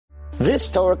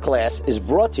This Torah class is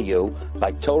brought to you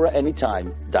by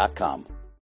TorahAnytime.com.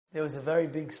 There was a very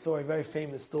big story, very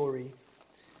famous story,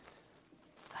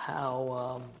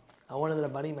 how one of the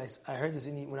Rabbanim, I heard this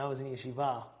when I was in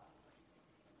Yeshiva.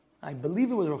 I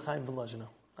believe it was Rav Chaim Volozhiner.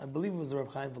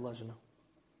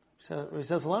 He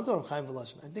says a lot to Rav Chaim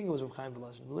Volozhiner. I think it was Rav Chaim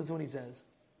Volozhiner. But listen what he says.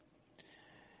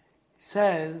 He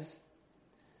says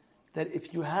that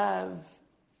if you have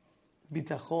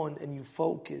bitachon and you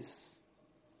focus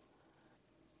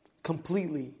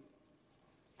completely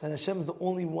that Hashem is the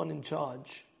only one in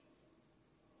charge,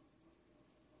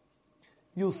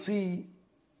 you'll see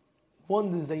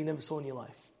wonders that you never saw in your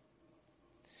life.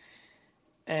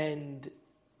 And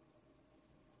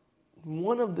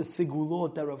one of the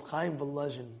sigulot that Rav Chaim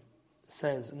Volozhiner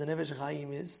says in the Nefesh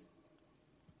Chaim is,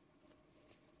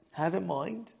 have in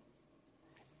mind,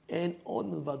 Ein Od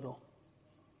Milvado.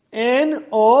 Ein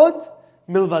Od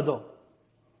Milvado.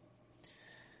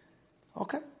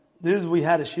 Okay. We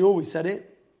had a shiur, we said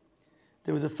it.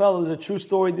 There was a fellow, there's a true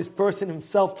story, this person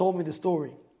himself told me the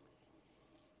story.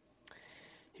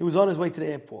 He was on his way to the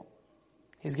airport.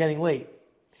 He's getting late.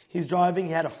 He's driving,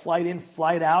 he had a flight in,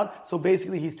 flight out. So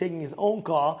basically he's taking his own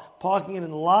car, parking it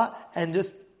in the lot, and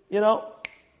just, in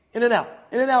and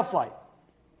out flight.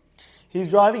 He's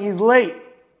driving, he's late.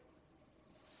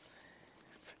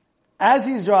 As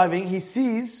he's driving, he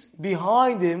sees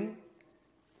behind him,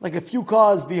 like a few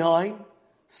cars behind,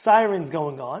 sirens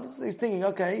going on. He's thinking,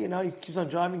 okay, he keeps on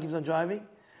driving.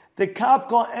 The cop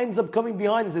car ends up coming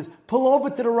behind and says, pull over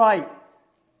to the right.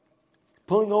 He's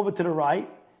pulling over to the right. He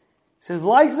says,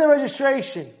 license and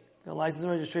registration.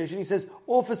 He says,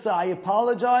 officer, I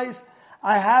apologize.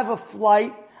 I have a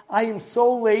flight. I am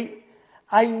so late.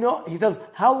 I know. He says,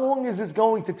 how long is this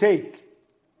going to take?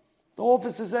 The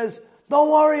officer says, don't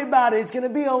worry about it. It's going to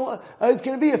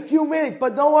be a few minutes,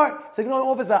 but don't worry. He's like, no,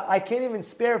 officer, I can't even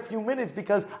spare a few minutes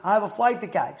because I have a flight to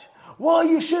catch. Well,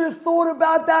 you should have thought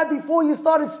about that before you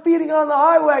started speeding on the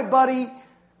highway, buddy.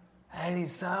 And he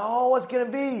said, oh, what's going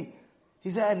to be?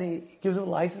 He said, and he gives him the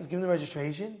license, gives him the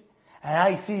registration. And now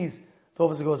he sees the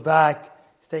officer goes back.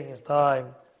 He's taking his time,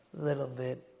 a little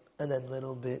bit, and then a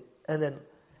little bit, and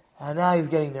now he's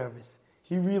getting nervous.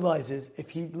 He realizes if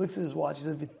he looks at his watch, he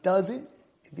says,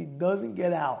 if he doesn't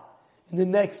get out in the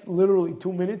next literally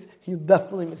 2 minutes, he'll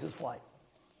definitely miss his flight.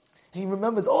 And he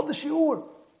remembers all the shiur.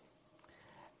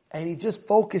 And he just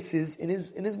focuses in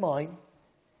his mind,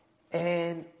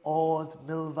 Ein Od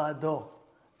Milvado.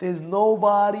 There's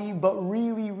nobody, but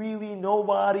really, really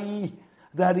nobody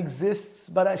that exists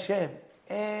but Hashem.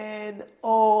 Ein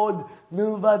Od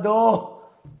Milvado.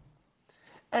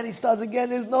 And he starts again,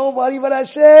 there's nobody but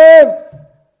Hashem.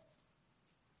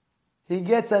 He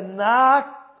gets a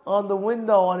knock on the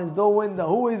window, on his door window.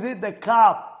 Who is it? The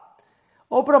cop.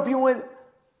 Open up your window.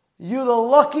 You're the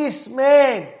luckiest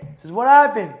man. He says, what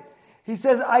happened? He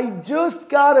says, I just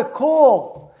got a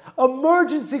call.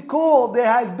 Emergency call. There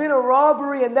has been a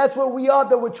robbery, and that's where we are,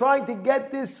 that we're trying to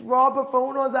get this robber for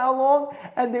who knows how long,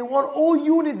 and they want all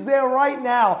units there right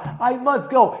now. I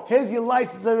must go. Here's your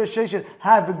license and registration.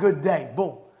 Have a good day.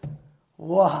 Boom.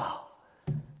 Wow.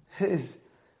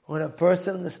 When a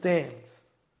person understands,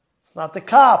 it's not the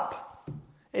cop.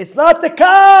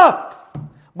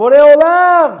 Borei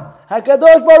Olam,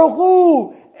 HaKadosh Baruch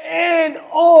Hu, Ein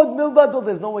Od Milvado.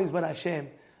 There's no ways but Hashem.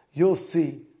 You'll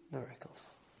see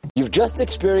miracles. You've just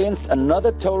experienced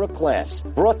another Torah class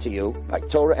brought to you by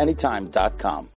TorahAnytime.com.